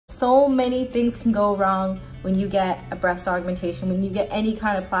So many things can go wrong when you get a breast augmentation, when you get any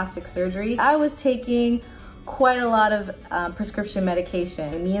kind of plastic surgery. I was taking quite a lot of prescription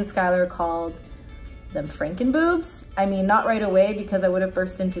medication. Me and Skylar called them Franken boobs. I mean, not right away because I would have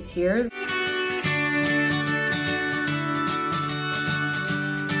burst into tears.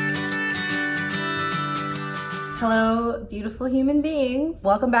 Hello, beautiful human beings.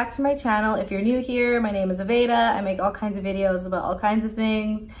 Welcome back to my channel. If you're new here, my name is Evada. I make all kinds of videos about all kinds of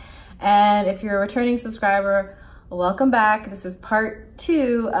things. And if you're a returning subscriber, welcome back. This is part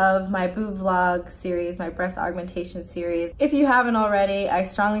 2 of my boob vlog series, my breast augmentation series. If you haven't already, I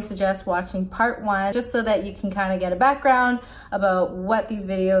strongly suggest watching part 1 just so that you can kind of get a background about what these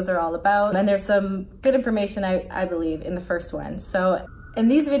videos are all about. And there's some good information, I believe, in the first one. So in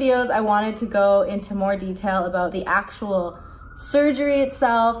these videos, I wanted to go into more detail about the actual surgery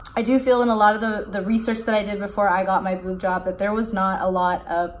itself. I do feel in a lot of the research that I did before I got my boob job that there was not a lot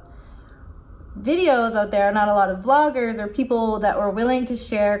of videos out there, not a lot of vloggers or people that were willing to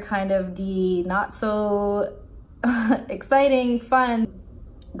share kind of the not so exciting, fun,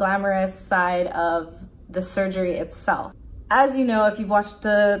 glamorous side of the surgery itself. As you know, if you've watched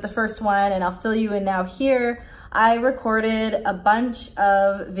the first one, and I'll fill you in now here, I recorded a bunch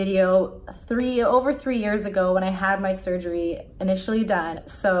of video over 3 years ago when I had my surgery initially done.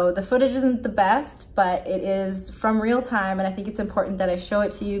 So the footage isn't the best, but it is from real time, and I think it's important that I show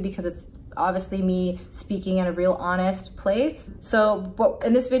it to you because it's obviously me speaking in a real honest place. So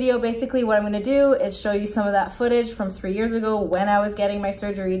in this video, basically what I'm gonna do is show you some of that footage from 3 years ago when I was getting my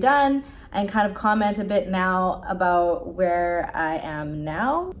surgery done, and kind of comment a bit now about where I am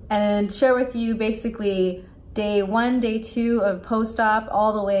now, and share with you basically day 1, day 2 of post-op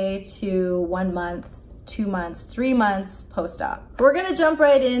all the way to 1 month, 2 months, 3 months post-op. We're gonna jump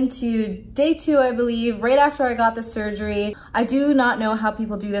right into day 2, I believe, right after I got the surgery. I do not know how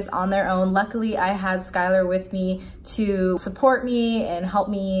people do this on their own. Luckily, I had Skylar with me to support me and help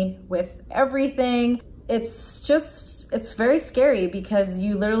me with everything. It's very scary because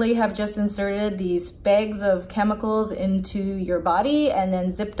you literally have just inserted these bags of chemicals into your body and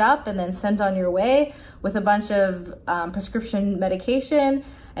then zipped up and then sent on your way with a bunch of prescription medication,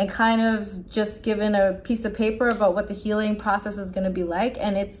 and kind of just given a piece of paper about what the healing process is gonna be like,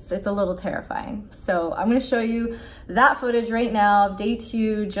 and it's a little terrifying. So I'm gonna show you that footage right now of day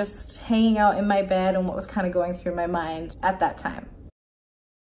 2, just hanging out in my bed and what was kind of going through my mind at that time.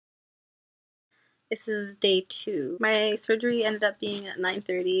 This is day 2. My surgery ended up being at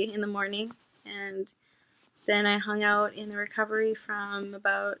 9:30 in the morning, and then I hung out in the recovery from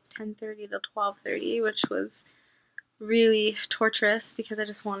about 10:30 to 12:30, which was really torturous because I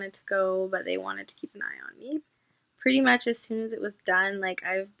just wanted to go, but they wanted to keep an eye on me. Pretty much as soon as it was done, like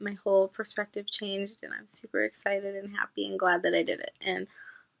my whole perspective changed, and I'm super excited and happy and glad that I did it. And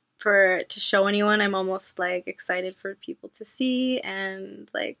to show anyone, I'm almost like excited for people to see, and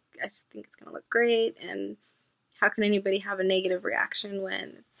like I just think it's gonna look great. And how can anybody have a negative reaction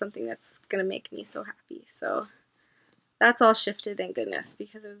when it's something that's gonna make me so happy? So that's all shifted, thank goodness,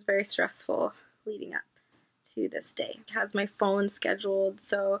 because it was very stressful leading up to this day. It has my phone scheduled,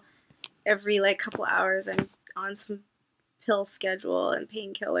 so every like couple hours I'm on some pill schedule and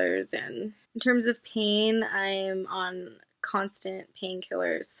painkillers. And in terms of pain, I'm on constant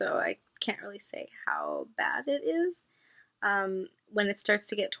painkillers, so I can't really say how bad it is. When it starts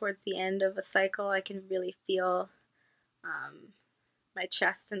to get towards the end of a cycle, I can really feel my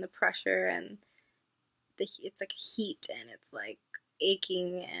chest and the pressure, and it's like heat, and it's like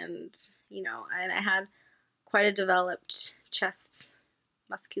aching, and and I had quite a developed chest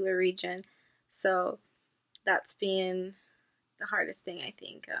muscular region, so that's been the hardest thing, I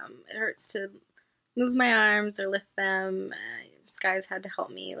think. It hurts to move my arms or lift them. Sky's had to help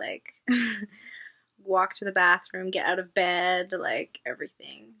me like walk to the bathroom, get out of bed, like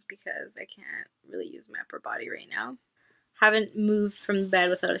everything, because I can't really use my upper body right now. Haven't moved from the bed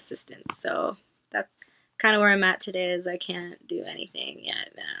without assistance, so that's kind of where I'm at today, is I can't do anything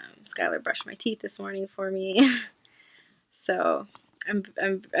yet. Skylar brushed my teeth this morning for me. So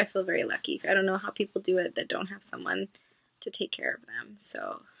I feel very lucky. I don't know how people do it that don't have someone to take care of them.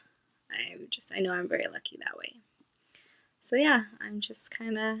 So I know I'm very lucky that way. So yeah, I'm just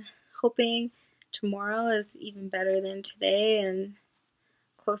kind of hoping tomorrow is even better than today, and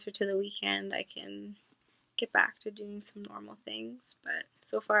closer to the weekend I can get back to doing some normal things. But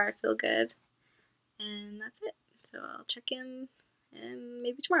so far I feel good, and that's it. So I'll check in and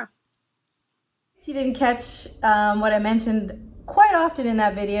maybe tomorrow. If you didn't catch what I mentioned quite often in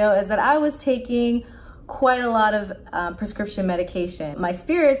that video, is that I was taking quite a lot of prescription medication. My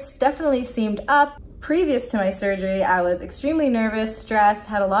spirits definitely seemed up. Previous to my surgery, I was extremely nervous, stressed,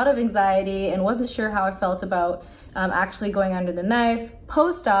 had a lot of anxiety, and wasn't sure how I felt about actually going under the knife.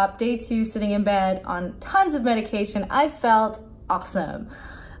 Post-op, day 2, sitting in bed on tons of medication, I felt awesome.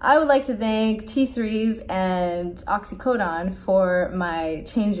 I would like to thank T3s and oxycodone for my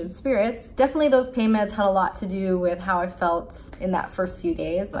change in spirits. Definitely those pain meds had a lot to do with how I felt in that first few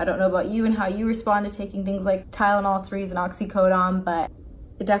days. I don't know about you and how you respond to taking things like Tylenol 3s and oxycodone, but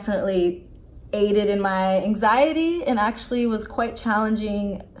it definitely aided in my anxiety and actually was quite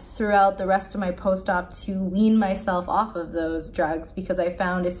challenging throughout the rest of my post-op to wean myself off of those drugs, because I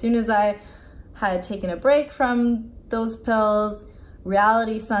found as soon as I had taken a break from those pills,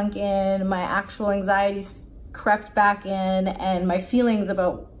 reality sunk in, my actual anxiety crept back in, and my feelings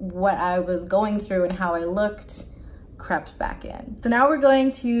about what I was going through and how I looked crept back in. So now we're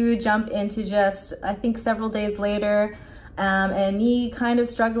going to jump into just, I think, several days later, and me kind of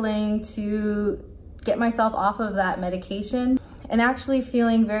struggling to get myself off of that medication and actually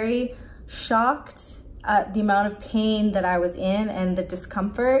feeling very shocked at the amount of pain that I was in and the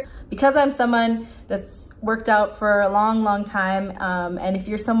discomfort. Because I'm someone that's worked out for a long time, and if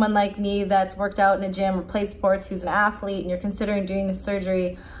you're someone like me that's worked out in a gym or played sports, who's an athlete, and you're considering doing the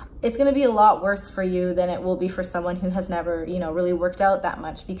surgery, it's gonna be a lot worse for you than it will be for someone who has never, you know, really worked out that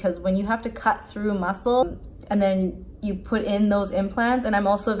much. Because when you have to cut through muscle and then you put in those implants, and I'm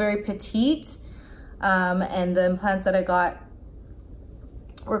also very petite, and the implants that I got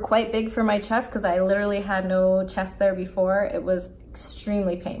were quite big for my chest because I literally had no chest there before. It was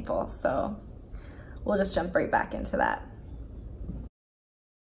extremely painful. So we'll just jump right back into that.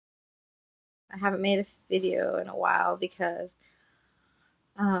 I haven't made a video in a while because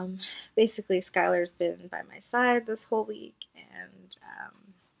basically Skylar's been by my side this whole week, and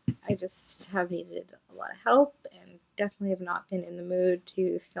I just have needed a lot of help and definitely have not been in the mood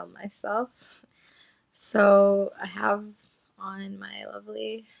to film myself. So I have on my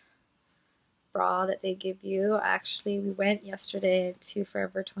lovely bra that they give you. Actually, we went yesterday to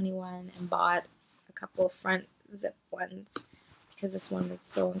Forever 21 and bought a couple of front zip ones because this one was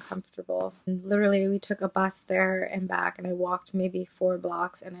so uncomfortable. And literally, we took a bus there and back, and I walked maybe 4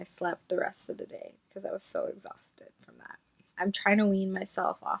 blocks, and I slept the rest of the day because I was so exhausted from that. I'm trying to wean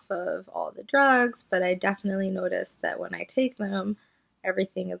myself off of all the drugs, but I definitely noticed that when I take them,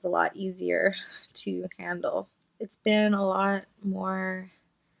 everything is a lot easier to handle. It's been a lot more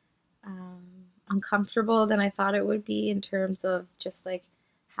uncomfortable than I thought it would be, in terms of just like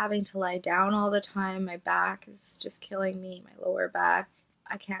having to lie down all the time. My back is just killing me, my lower back.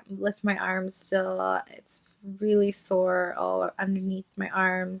 I can't lift my arms still. It's really sore all underneath my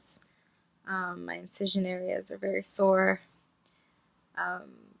arms. My incision areas are very sore.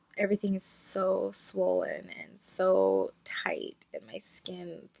 Everything is so swollen and so tight, and my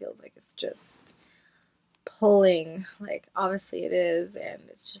skin feels like it's just pulling, like obviously it is, and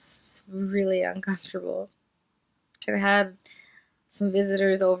it's just really uncomfortable. I've had some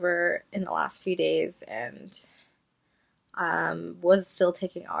visitors over in the last few days, and was still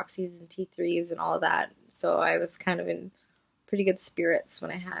taking oxys and T3s and all of that, so I was kind of in pretty good spirits when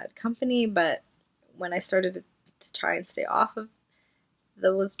I had company. But when I started to try and stay off of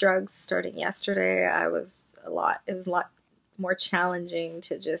those drugs starting yesterday, it was a lot more challenging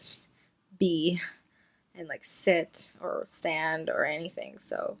to just be and like sit or stand or anything.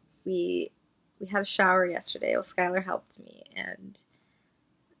 So we had a shower yesterday. Well, Skylar helped me and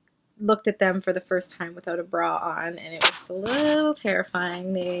looked at them for the first time without a bra on, and it was a little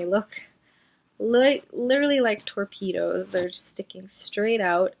terrifying. They look literally like torpedoes. They're just sticking straight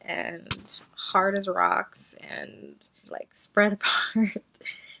out and hard as rocks and like spread apart,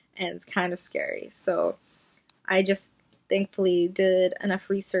 and it's kind of scary. So I just thankfully did enough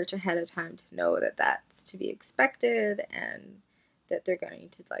research ahead of time to know that that's to be expected, and that they're going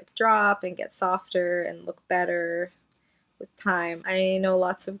to like drop and get softer and look better with time. I know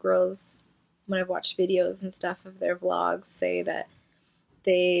lots of girls, when I've watched videos and stuff of their vlogs, say that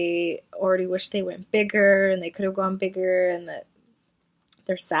they already wish they went bigger and they could have gone bigger, and that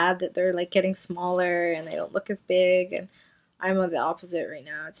they're sad that they're like getting smaller and they don't look as big. And I'm on the opposite right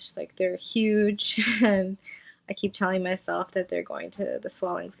now. It's just like they're huge, and I keep telling myself that the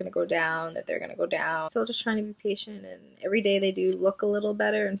swelling's going to go down, that they're going to go down. Still just trying to be patient, and every day they do look a little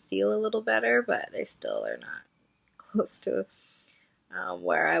better and feel a little better, but they still are not close to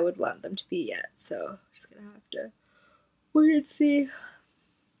where I would want them to be yet. So I'm just going to have to wait and see.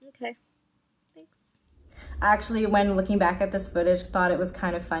 Okay, thanks. Actually, when looking back at this footage, thought it was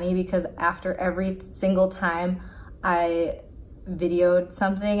kind of funny because after every single time I videoed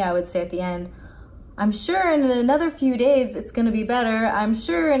something, I would say at the end, I'm sure in another few days it's gonna be better. I'm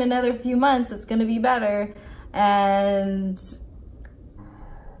sure in another few months it's gonna be better. And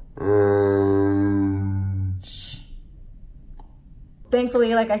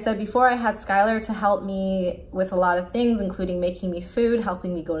thankfully, like I said before, I had Skylar to help me with a lot of things, including making me food,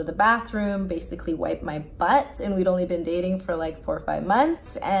 helping me go to the bathroom, basically wipe my butt. And we'd only been dating for like 4 or 5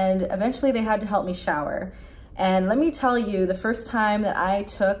 months. And eventually they had to help me shower. And let me tell you, the first time that I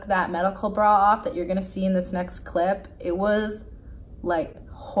took that medical bra off that you're gonna see in this next clip, it was like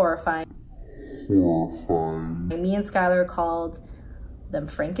horrifying. Me and Skylar called them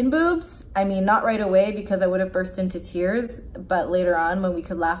Frankenboobs. I mean, not right away because I would have burst into tears, but later on when we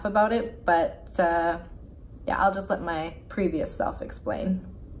could laugh about it. But yeah, I'll just let my previous self explain.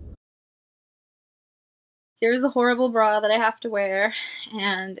 Here's the horrible bra that I have to wear,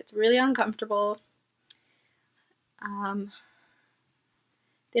 and it's really uncomfortable.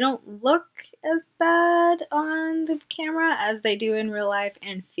 They don't look as bad on the camera as they do in real life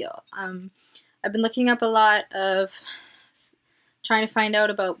and feel. I've been looking up a lot of trying to find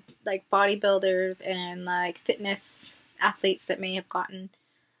out about like bodybuilders and like fitness athletes that may have gotten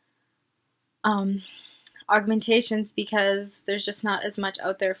augmentations, because there's just not as much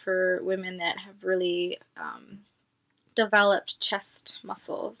out there for women that have really developed chest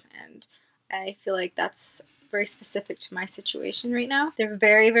muscles, and I feel like that's very specific to my situation right now. They're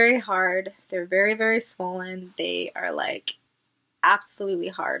very, very hard. They're very, very swollen. They are like absolutely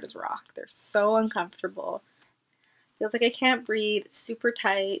hard as rock. They're so uncomfortable. Feels like I can't breathe. It's super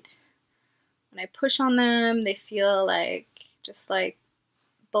tight. When I push on them, they feel like just like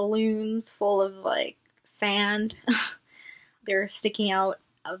balloons full of like sand. They're sticking out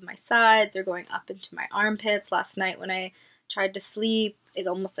of my sides. They're going up into my armpits. Last night when I tried to sleep, it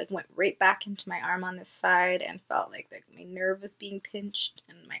almost like went right back into my arm on this side and felt like my nerve was being pinched,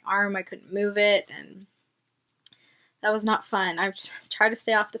 and my arm, I couldn't move it, and that was not fun. I've tried to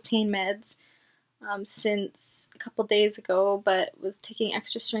stay off the pain meds since a couple days ago, but was taking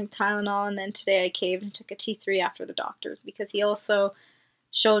extra strength Tylenol, and then today I caved and took a T3 after the doctor's, because he also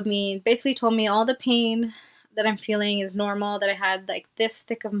showed me, basically told me all the pain that I'm feeling is normal, that I had like this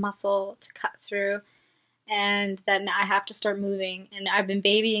thick of muscle to cut through, and that now I have to start moving. And I've been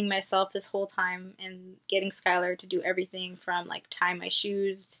babying myself this whole time and getting Skylar to do everything from like tie my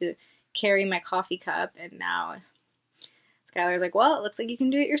shoes to carry my coffee cup, and now Skylar's like, well, it looks like you can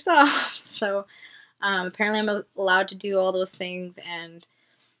do it yourself. So apparently I'm allowed to do all those things and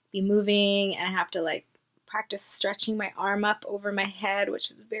be moving, and I have to like practice stretching my arm up over my head, which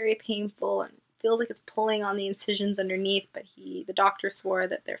is very painful and feels like it's pulling on the incisions underneath, but the doctor swore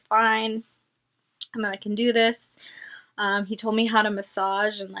that they're fine and that I can do this. He told me how to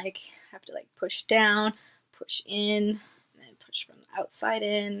massage, and like have to like push down, push in, and then push from the outside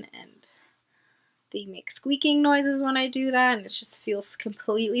in, and they make squeaking noises when I do that, and it just feels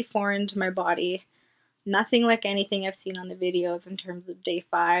completely foreign to my body. Nothing like anything I've seen on the videos in terms of day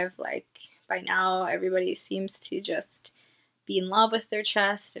 5. Like by now everybody seems to just be in love with their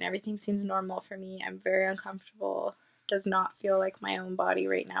chest and everything seems normal for me. I'm very uncomfortable. Does not feel like my own body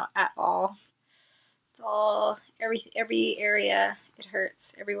right now at all. It's all, every area it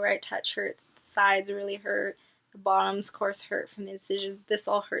hurts. Everywhere I touch hurts. The sides really hurt. The bottoms, of course, hurt from the incisions. This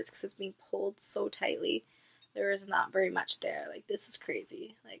all hurts because it's being pulled so tightly. There is not very much there. Like, this is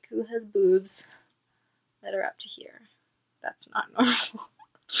crazy. Like, who has boobs that are up to here? That's not normal.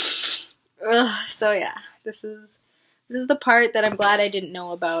 Ugh, so yeah, this is the part that I'm glad I didn't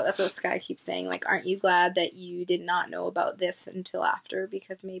know about. That's what Sky keeps saying. Like, aren't you glad that you did not know about this until after?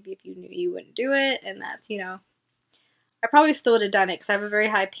 Because maybe if you knew, you wouldn't do it. And that's, you know, I probably still would have done it because I have a very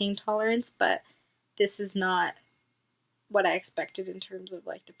high pain tolerance, but this is not what I expected in terms of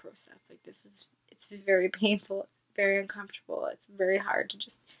like the process. Like, it's very painful. It's very uncomfortable. It's very hard to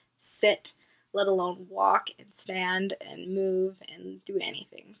just sit, let alone walk and stand and move and do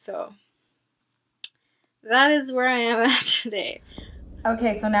anything. So that is where I am at today.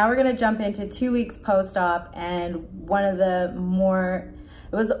 Okay, so now we're gonna jump into 2 weeks post-op, and one of the more,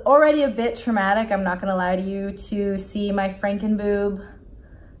 it was already a bit traumatic, I'm not gonna lie to you, to see my Frankenboob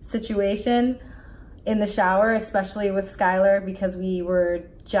situation in the shower, especially with Skylar, because we were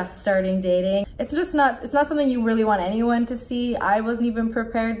just starting dating. It's not something you really want anyone to see. I wasn't even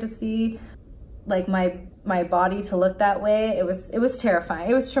prepared to see like my body to look that way. It was terrifying.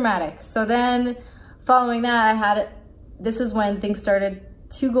 It was traumatic. So then following that, this is when things started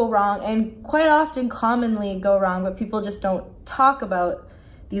to go wrong, and quite often commonly go wrong, but people just don't talk about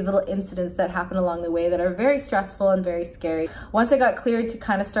these little incidents that happen along the way that are very stressful and very scary. Once I got cleared to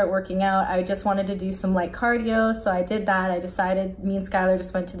kind of start working out, I just wanted to do some light cardio, so I did that. I decided, me and Skylar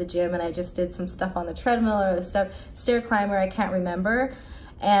just went to the gym and I just did some stuff on the treadmill or the stair climber, I can't remember.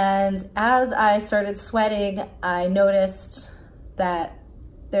 And as I started sweating, I noticed that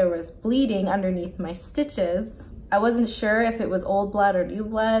there was bleeding underneath my stitches. I wasn't sure if it was old blood or new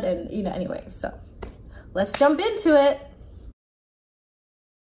blood, and anyway, so let's jump into it.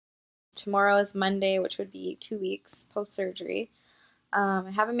 Tomorrow is Monday, which would be 2 weeks post-surgery.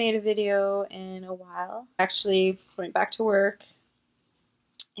 I haven't made a video in a while. Actually went back to work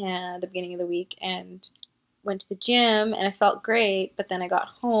at the beginning of the week and went to the gym, and I felt great, but then I got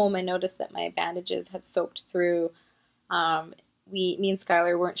home and noticed that my bandages had soaked through. Me and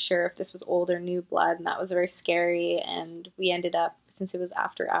Skylar weren't sure if this was old or new blood, and that was very scary, and we ended up, since it was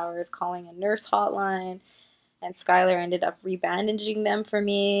after hours, calling a nurse hotline, and Skylar ended up rebandaging them for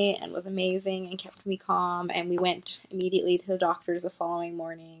me and was amazing and kept me calm, and we went immediately to the doctor's the following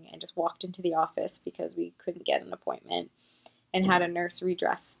morning and just walked into the office because we couldn't get an appointment, and had a nurse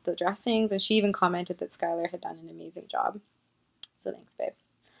redress the dressings, and she even commented that Skylar had done an amazing job. So thanks,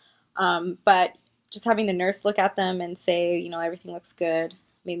 babe. But just having the nurse look at them and say, everything looks good,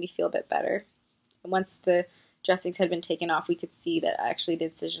 made me feel a bit better. And once the dressings had been taken off, we could see that actually the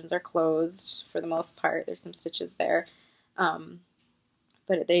incisions are closed for the most part. There's some stitches there,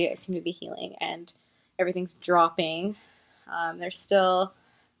 but they seem to be healing, and everything's dropping. They're still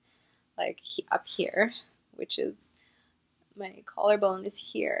like up here, which is my collarbone is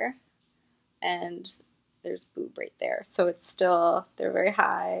here, and there's boob right there. So it's still, they're very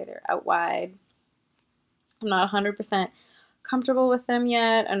high, they're out wide. I'm not 100% comfortable with them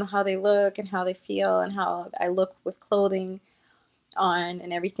yet, and how they look and how they feel and how I look with clothing on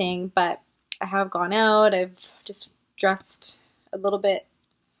and everything, but I have gone out. I've just dressed a little bit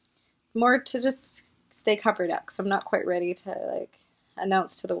more to just stay covered up because I'm not quite ready to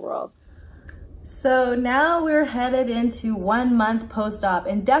announce to the world. So now we're headed into 1 month post-op,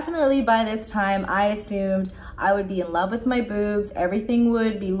 and definitely by this time I assumed I would be in love with my boobs, everything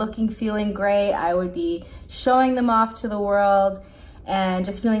would be looking, feeling great, I would be showing them off to the world and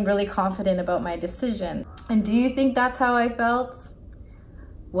just feeling really confident about my decision. And do you think that's how I felt?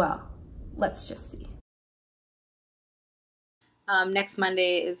 Well, let's just see. Next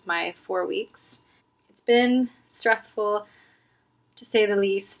Monday is my 4 weeks. It's been stressful, to say the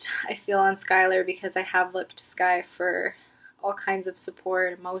least. I feel on Skylar because I have looked to Sky for all kinds of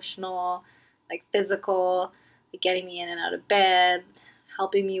support, emotional, physical, getting me in and out of bed,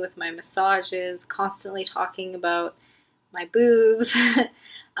 helping me with my massages, constantly talking about my boobs.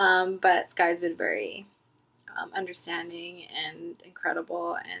 But Sky's been very understanding and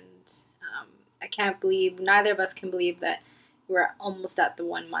incredible, and I can't believe, neither of us can believe that we're almost at the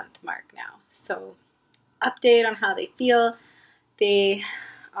 1 month mark now. So update on how they feel. They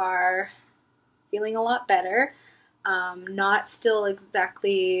are feeling a lot better. Not still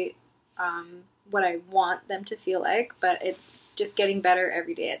exactly what I want them to feel like, but it's just getting better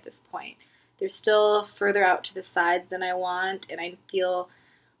every day at this point. They're still further out to the sides than I want, and I feel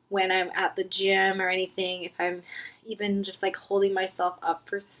when I'm at the gym or anything, if I'm even just holding myself up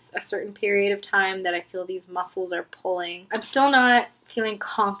for a certain period of time, that I feel these muscles are pulling. I'm still not feeling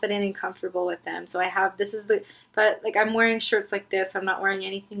confident and comfortable with them. So but I'm wearing shirts like this. I'm not wearing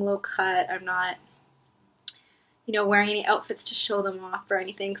anything low cut. I'm not, wearing any outfits to show them off or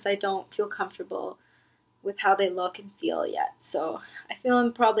anything because I don't feel comfortable with how they look and feel yet. So I feel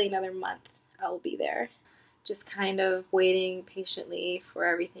in probably another month I'll be there. Just kind of waiting patiently for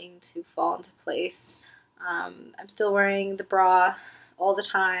everything to fall into place. I'm still wearing the bra all the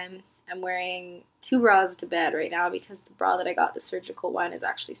time. I'm wearing 2 bras to bed right now because the bra that I got, the surgical one, is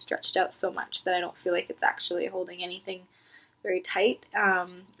actually stretched out so much that I don't feel like it's actually holding anything very tight.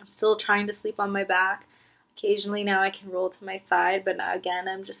 I'm still trying to sleep on my back. Occasionally now I can roll to my side, but again,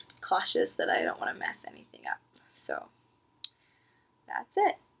 I'm just cautious that I don't want to mess anything up. So that's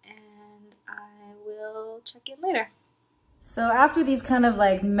it, and I will check in later. So after these kind of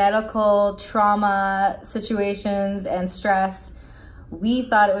medical trauma situations and stress, we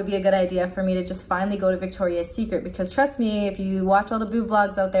thought it would be a good idea for me to just finally go to Victoria's Secret, because trust me, if you watch all the boob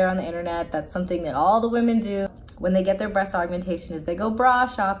vlogs out there on the internet, that's something that all the women do when they get their breast augmentation, is they go bra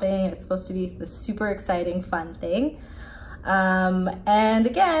shopping. It's supposed to be the super exciting, fun thing. And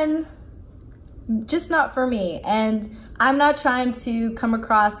again, just not for me. And I'm not trying to come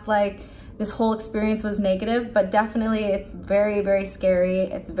across like this whole experience was negative, but definitely it's very, very scary.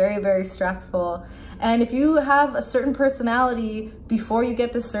 It's very, very stressful. And if you have a certain personality before you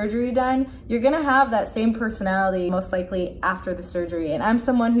get the surgery done, you're gonna have that same personality most likely after the surgery. And I'm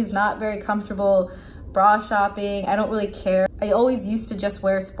someone who's not very comfortable bra shopping. I don't really care. I always used to just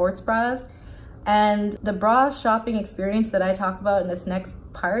wear sports bras. And the bra shopping experience that I talk about in this next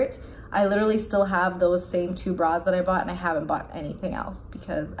part, I literally still have those same 2 bras that I bought, and I haven't bought anything else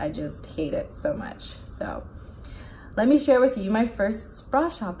because I just hate it so much. So let me share with you my first bra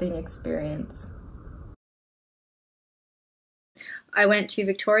shopping experience. I went to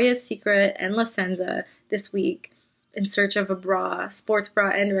Victoria's Secret and La Senza this week in search of a bra, sports bra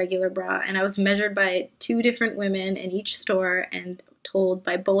and regular bra, and I was measured by 2 different women in each store and told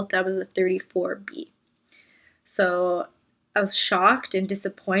by both that I was a 34B. So I was shocked and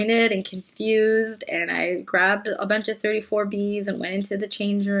disappointed and confused, and I grabbed a bunch of 34Bs and went into the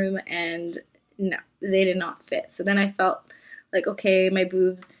change room, and no, they did not fit. So then I felt like, okay, my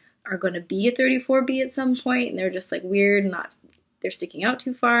boobs are going to be a 34B at some point, and they're just like weird, they're sticking out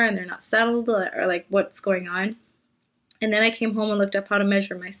too far, and they're not settled, or like what's going on. And then I came home and looked up how to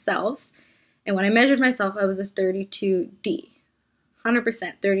measure myself, and when I measured myself, I was a 32D,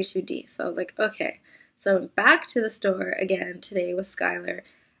 100% 32D. So I was like, okay. So I went back to the store again today with Skylar,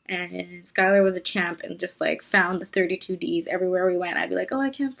 and Skylar was a champ and just like found the 32Ds everywhere we went. I'd be like, oh,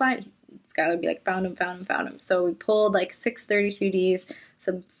 I can't find him. Skylar would be like, found him, found him, found him. So we pulled like 6 32Ds,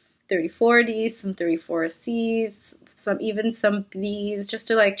 some 34Ds, some 34Cs, some Bs, just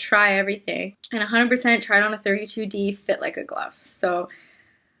to like try everything. And 100% tried on a 32D, fit like a glove. So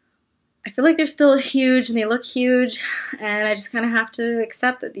I feel like they're still huge and they look huge, and I just kind of have to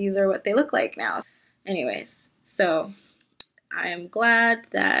accept that these are what they look like now. Anyways, so I am glad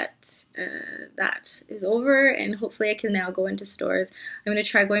that that is over, and hopefully I can now go into stores. I'm going to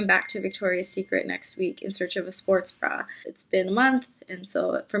try going back to Victoria's Secret next week in search of a sports bra. It's been a month, and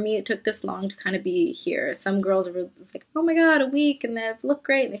so for me it took this long to kind of be here. Some girls were like, oh my god, a week, and they look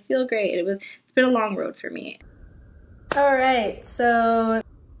great and they feel great. It's been a long road for me. All right, so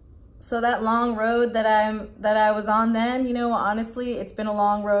that long road that I was on then, you know, honestly, it's been a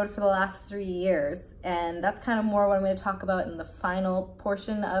long road for the last 3 years. And that's kind of more what I'm going to talk about in the final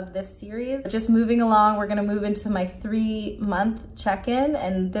portion of this series. Just moving along, we're going to move into my 3-month check-in.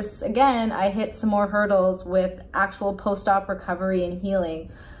 And this, again, I hit some more hurdles with actual post-op recovery and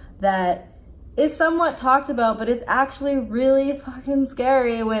healing that is somewhat talked about, but it's actually really fucking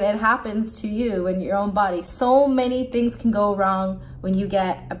scary when it happens to you in your own body. So many things can go wrong when you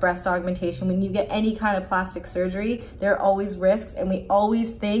get a breast augmentation, when you get any kind of plastic surgery. There are always risks, and we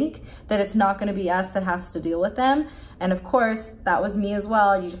always think that it's not going to be us that has to deal with them. And of course, that was me as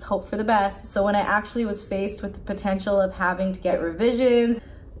well. You just hope for the best. So when I actually was faced with the potential of having to get revisions,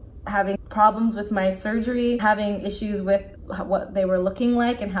 having problems with my surgery, having issues with what they were looking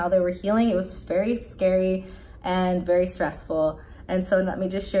like and how they were healing, it was very scary and very stressful. And so let me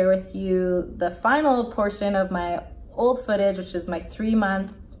just share with you the final portion of my old footage, which is my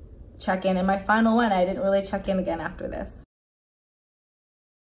 3-month check-in, and my final one. I didn't really check in again after this.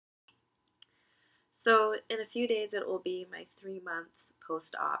 So in a few days it will be my 3-month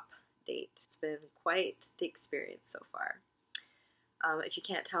post-op date. It's been quite the experience so far. If you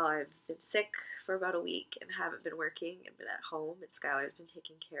can't tell, I've been sick for about a week and haven't been working. I've been at home, and Skylar's been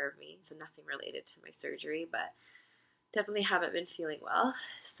taking care of me, so nothing related to my surgery, but definitely haven't been feeling well.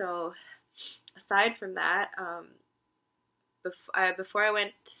 So aside from that, before I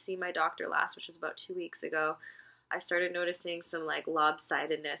went to see my doctor last, which was about 2 weeks ago, I started noticing some like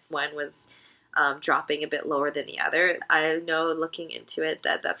lopsidedness. One was dropping a bit lower than the other. I know, looking into it,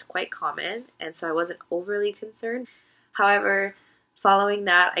 that that's quite common, and so I wasn't overly concerned. However, following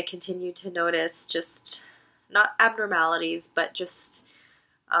that, I continued to notice just not abnormalities, but just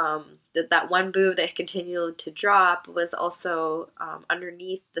that one boob that continued to drop was also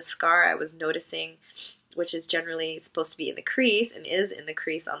underneath the scar I was noticing, which is generally supposed to be in the crease and is in the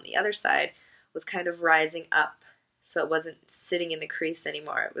crease on the other side, was kind of rising up. So it wasn't sitting in the crease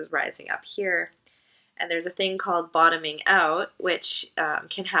anymore, it was rising up here. And there's a thing called bottoming out, which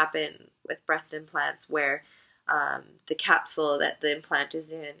can happen with breast implants, where the capsule that the implant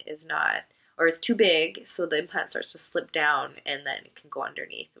is in is not, or is too big, so the implant starts to slip down and then it can go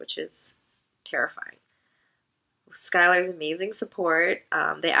underneath, which is terrifying. Skylar's amazing support.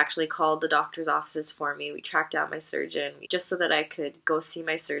 They actually called the doctor's offices for me. We tracked down my surgeon just so that I could go see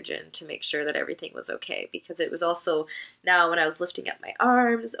my surgeon to make sure that everything was okay, because it was also, now when I was lifting up my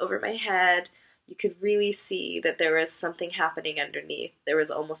arms over my head, you could really see that there was something happening underneath. There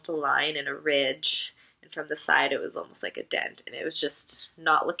was almost a line and a ridge and from the side it was almost like a dent, and it was just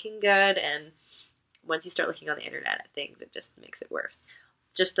not looking good. And once you start looking on the internet at things, it just makes it worse.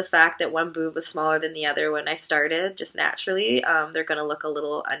 Just the fact that one boob was smaller than the other when I started, just naturally, they're going to look a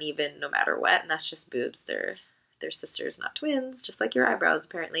little uneven no matter what, and that's just boobs. They're sisters, not twins, just like your eyebrows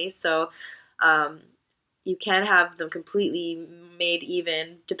apparently. So you can have them completely made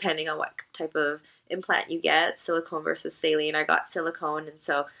even depending on what type of implant you get, silicone versus saline. I got silicone, and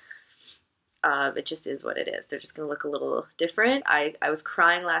so it just is what it is. They're just going to look a little different. I was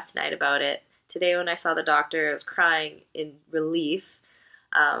crying last night about it. Today when I saw the doctor, I was crying in relief.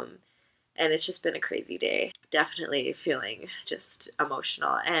 And it's just been a crazy day. Definitely feeling just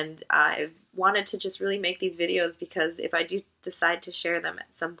emotional. And I wanted to just really make these videos because if I do decide to share them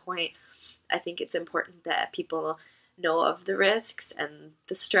at some point, I think it's important that people know of the risks and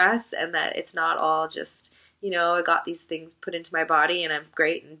the stress, and that it's not all just, I got these things put into my body and I'm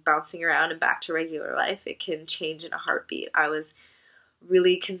great and bouncing around and back to regular life. It can change in a heartbeat. I was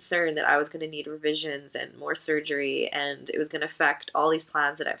really concerned that I was going to need revisions and more surgery, and it was going to affect all these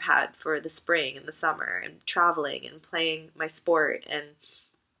plans that I've had for the spring and the summer and traveling and playing my sport. And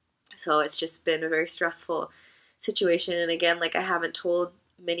so it's just been a very stressful situation. And again, like, I haven't told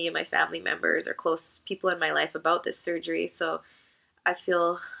many of my family members or close people in my life about this surgery, so I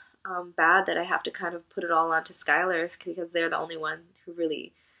feel bad that I have to kind of put it all onto Skylar, because they're the only one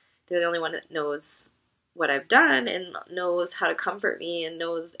that knows what I've done and knows how to comfort me and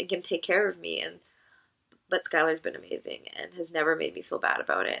knows it can take care of me. But Skylar's been amazing and has never made me feel bad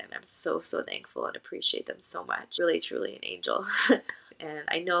about it, and I'm so thankful and appreciate them so much. Really, truly an angel. And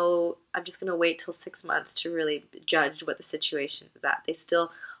I know I'm just going to wait till 6 months to really judge what the situation is at. They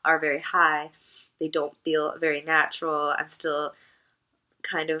still are very high. They don't feel very natural. I'm still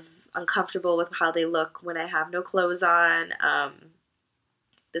kind of uncomfortable with how they look when I have no clothes on.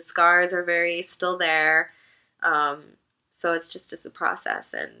 The scars are still there. So it's a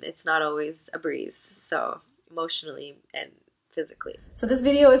process, and it's not always a breeze. So emotionally and physically. So this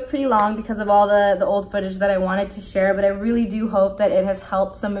video is pretty long because of all the old footage that I wanted to share, but I really do hope that it has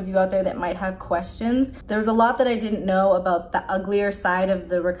helped some of you out there that might have questions. There was a lot that I didn't know about the uglier side of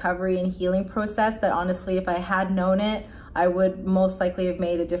the recovery and healing process that honestly, if I had known it, I would most likely have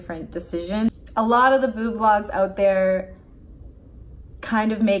made a different decision. A lot of the boob vlogs out there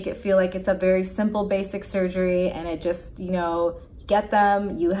kind of make it feel like it's a very simple, basic surgery, and it just, you get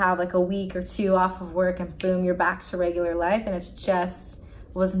them, you have like a week or two off of work, and boom, you're back to regular life. And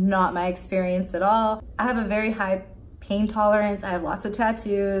was not my experience at all. I have a very high pain tolerance. I have lots of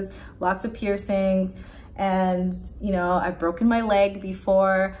tattoos, lots of piercings, and I've broken my leg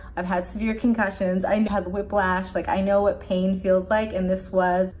before. I've had severe concussions. I had whiplash. Like, I know what pain feels like, and it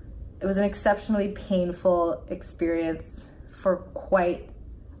was an exceptionally painful experience for quite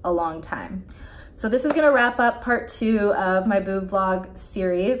a long time. So this is gonna wrap up part 2 of my boob vlog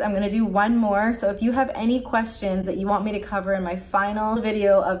series. I'm gonna do one more. So if you have any questions that you want me to cover in my final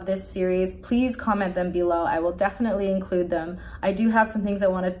video of this series, please comment them below. I will definitely include them. I do have some things I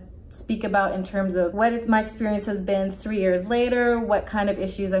wanna speak about in terms of what my experience has been 3 years later, what kind of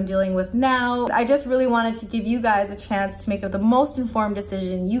issues I'm dealing with now. I just really wanted to give you guys a chance to make the most informed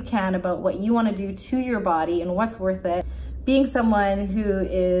decision you can about what you wanna do to your body and what's worth it. Being someone who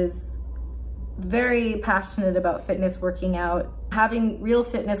is very passionate about fitness, working out, having real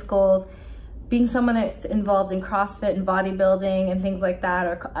fitness goals, being someone that's involved in CrossFit and bodybuilding and things like that,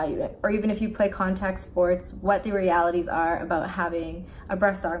 or even if you play contact sports, what the realities are about having a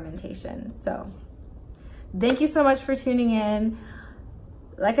breast augmentation. So thank you so much for tuning in.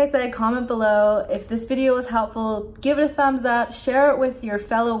 Like I said, comment below. If this video was helpful, give it a thumbs up, share it with your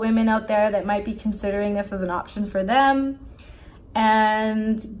fellow women out there that might be considering this as an option for them.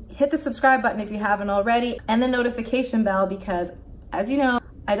 And hit the subscribe button if you haven't already, and the notification bell, because as you know,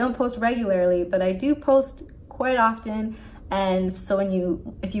 I don't post regularly, but I do post quite often. And so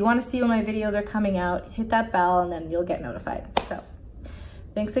if you want to see when my videos are coming out, hit that bell and then you'll get notified. So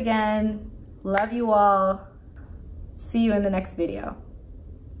thanks again. Love you all. See you in the next video.